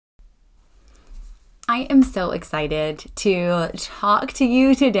I am so excited to talk to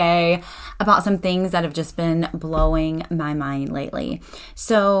you today about some things that have just been blowing my mind lately.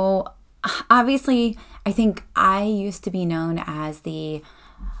 So, obviously, I think I used to be known as the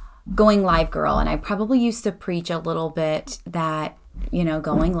going live girl, and I probably used to preach a little bit that,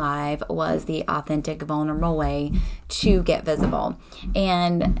 going live was the authentic, vulnerable way to get visible.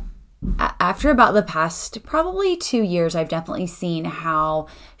 And after about the past probably 2 years, I've definitely seen how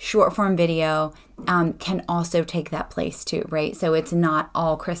short form video can also take that place too, right? So it's not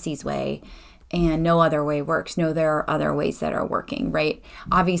all Chrissy's way and no other way works. No, there are other ways that are working, right?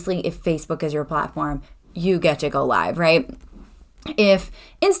 Obviously, if Facebook is your platform, you get to go live, right? If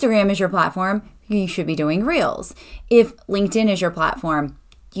Instagram is your platform, you should be doing Reels. If LinkedIn is your platform,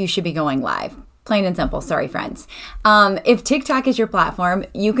 you should be going live. Plain and simple. Sorry, friends. If TikTok is your platform,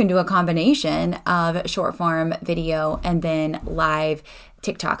 you can do a combination of short form video and then live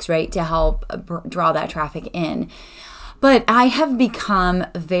TikToks, right? To help draw that traffic in. But I have become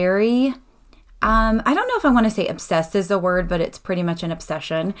very, I don't know if I want to say obsessed is the word, but it's pretty much an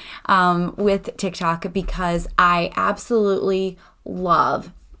obsession with TikTok because I absolutely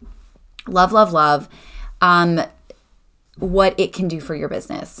love what it can do for your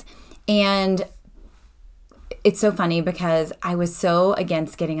business. And it's so funny because I was so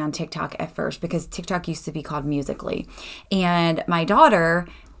against getting on TikTok at first because TikTok used to be called Musical.ly. And my daughter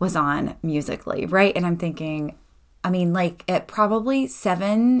was on Musical.ly, right? And I'm thinking, at probably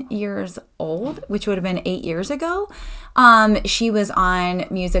 7 years old, which would have been 8 years ago, she was on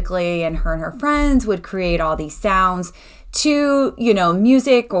Musical.ly and her friends would create all these sounds to,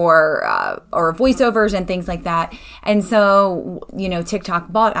 music or voiceovers and things like that. And so,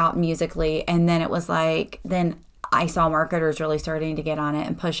 TikTok bought out Musical.ly, and then it was then I saw marketers really starting to get on it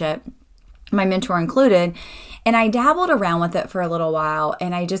and push it, my mentor included. And I dabbled around with it for a little while,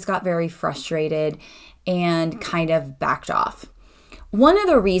 and I just got very frustrated and kind of backed off. One of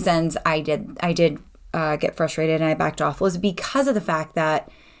the reasons I did get frustrated and I backed off was because of the fact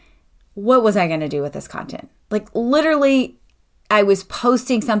that what was I going to do with this content? Literally, I was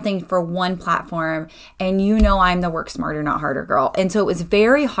posting something for one platform, and I'm the work smarter, not harder girl. And so it was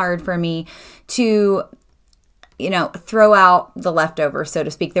very hard for me to, throw out the leftovers, so to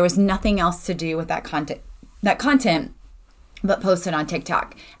speak. There was nothing else to do with that content but post it on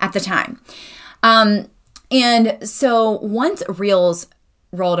TikTok at the time. And so once Reels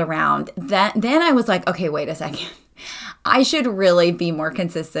rolled around, then I was like, okay, wait a second. I should really be more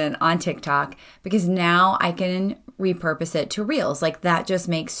consistent on TikTok because now I can repurpose it to Reels. That just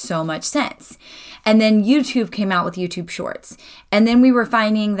makes so much sense. And then YouTube came out with YouTube Shorts. And then we were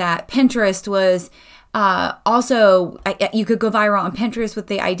finding that Pinterest was also, you could go viral on Pinterest with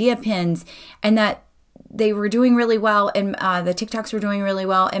the idea pins, and that they were doing really well, and the TikToks were doing really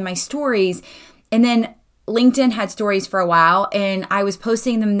well in my stories. And then LinkedIn had stories for a while, and I was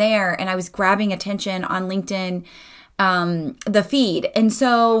posting them there, and I was grabbing attention on LinkedIn, the feed. And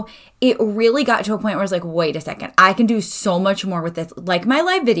so it really got to a point where I was like, wait a second, I can do so much more with this. Like my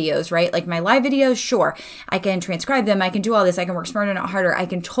live videos, right? Like my live videos, sure, I can transcribe them. I can do all this. I can work smarter, not harder. I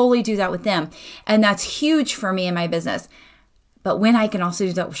can totally do that with them. And that's huge for me in my business. But when I can also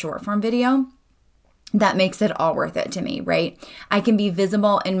do that with short form video, that makes it all worth it to me, right? I can be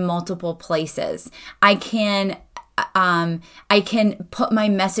visible in multiple places. I can put my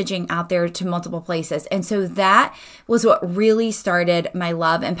messaging out there to multiple places. And so that was what really started my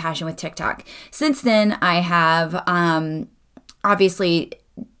love and passion with TikTok. Since then, I have obviously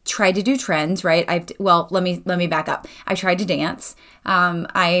tried to do trends, right? Let me back up. I tried to dance.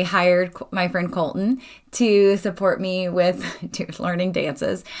 I hired my friend Colton to support me with learning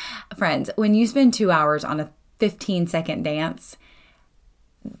dances. Friends, when you spend 2 hours on a 15-second dance,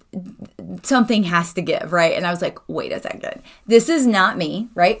 something has to give, right? And I was like, wait a second. This is not me,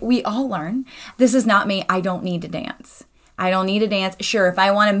 right? We all learn. This is not me. I don't need to dance. I don't need to dance. Sure, if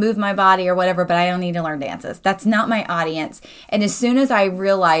I want to move my body or whatever, but I don't need to learn dances. That's not my audience. And as soon as I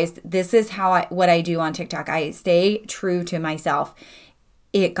realized this is what I do on TikTok, I stay true to myself,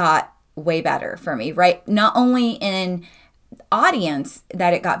 it got way better for me, right? Not only in audience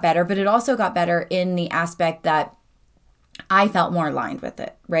that it got better, but it also got better in the aspect that I felt more aligned with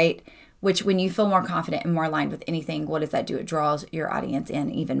it, right? Which when you feel more confident and more aligned with anything, what does that do? It draws your audience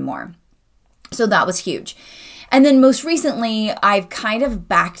in even more. So that was huge. And then most recently, I've kind of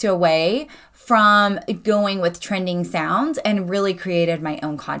backed away from going with trending sounds and really created my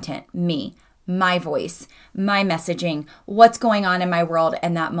own content, my voice, my messaging, what's going on in my world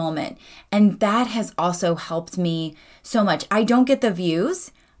in that moment. And that has also helped me so much. I don't get the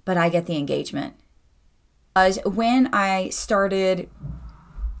views, but I get the engagement. When I started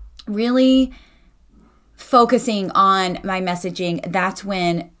really focusing on my messaging, that's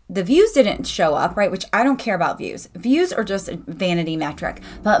when the views didn't show up, right? Which I don't care about views. Views are just a vanity metric,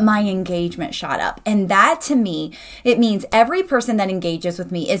 but my engagement shot up. And that to me, it means every person that engages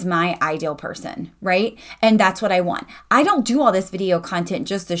with me is my ideal person, right? And that's what I want. I don't do all this video content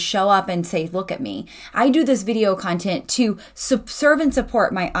just to show up and say, look at me. I do this video content to serve and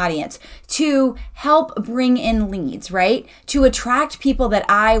support my audience, to help bring in leads, right? To attract people that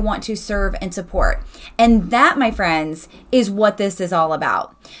I want to serve and support. And that, my friends, is what this is all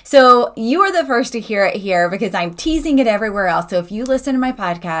about. So you are the first to hear it here because I'm teasing it everywhere else. So if you listen to my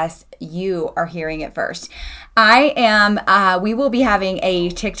podcast, you are hearing it first. We will be having a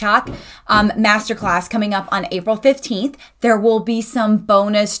TikTok masterclass coming up on April 15th. There will be some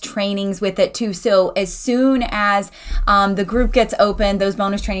bonus trainings with it too. So as soon as the group gets open, those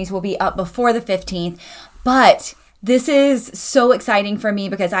bonus trainings will be up before the 15th. But this is so exciting for me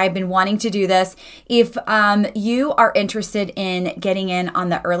because I've been wanting to do this. If you are interested in getting in on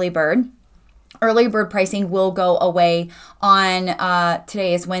the early bird pricing will go away on,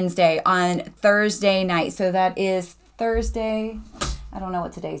 today is Wednesday, on Thursday night. So that is Thursday. I don't know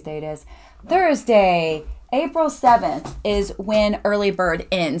what today's date is. Thursday, April 7th is when early bird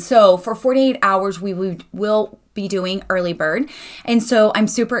ends. So for 48 hours, we will be doing early bird. And so I'm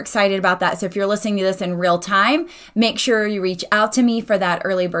super excited about that. So if you're listening to this in real time, make sure you reach out to me for that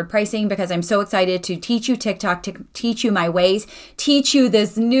early bird pricing because I'm so excited to teach you TikTok, to teach you my ways, teach you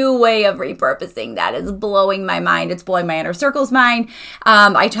this new way of repurposing that is blowing my mind. It's blowing my inner circle's mind.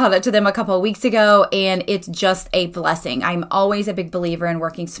 I taught it to them a couple of weeks ago and it's just a blessing. I'm always a big believer in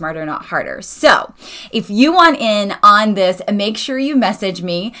working smarter, not harder. So if you want in on this, make sure you message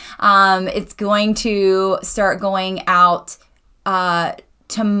me. It's going to start going out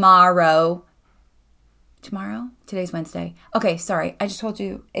tomorrow. Today's Wednesday. Okay, sorry. I just told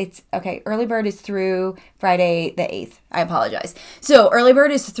you it's okay. Early bird is through Friday the 8th. I apologize. So early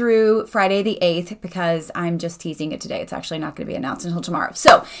bird is through Friday the 8th because I'm just teasing it today. It's actually not going to be announced until tomorrow.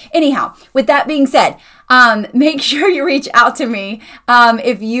 So anyhow, with that being said, make sure you reach out to me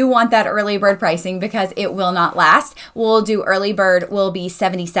if you want that early bird pricing because it will not last. We'll do early bird will be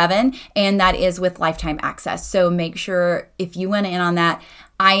 $77 and that is with lifetime access. So make sure if you went in on that,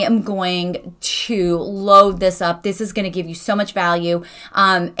 I am going to load this up. This is going to give you so much value.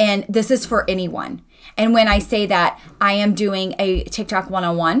 And this is for anyone. And when I say that, I am doing a TikTok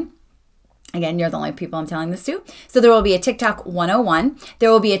 101. Again, you're the only people I'm telling this to. So there will be a TikTok 101. There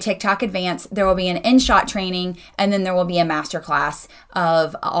will be a TikTok Advanced. There will be an InShot training. And then there will be a masterclass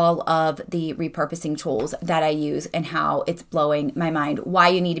of all of the repurposing tools that I use and how it's blowing my mind. Why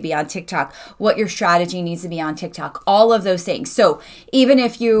you need to be on TikTok. What your strategy needs to be on TikTok. All of those things. So even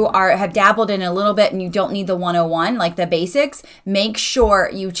if you have dabbled in a little bit and you don't need the 101, like the basics, make sure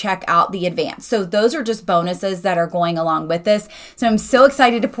you check out the Advanced. So those are just bonuses that are going along with this. So I'm so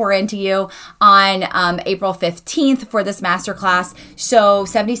excited to pour into you on April 15th for this masterclass. So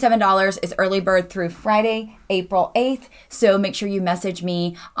 $77 is early bird through Friday, April 8th. So make sure you message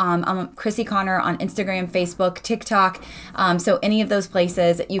me. I'm Chrissy Connor on Instagram, Facebook, TikTok. So any of those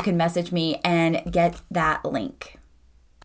places you can message me and get that link.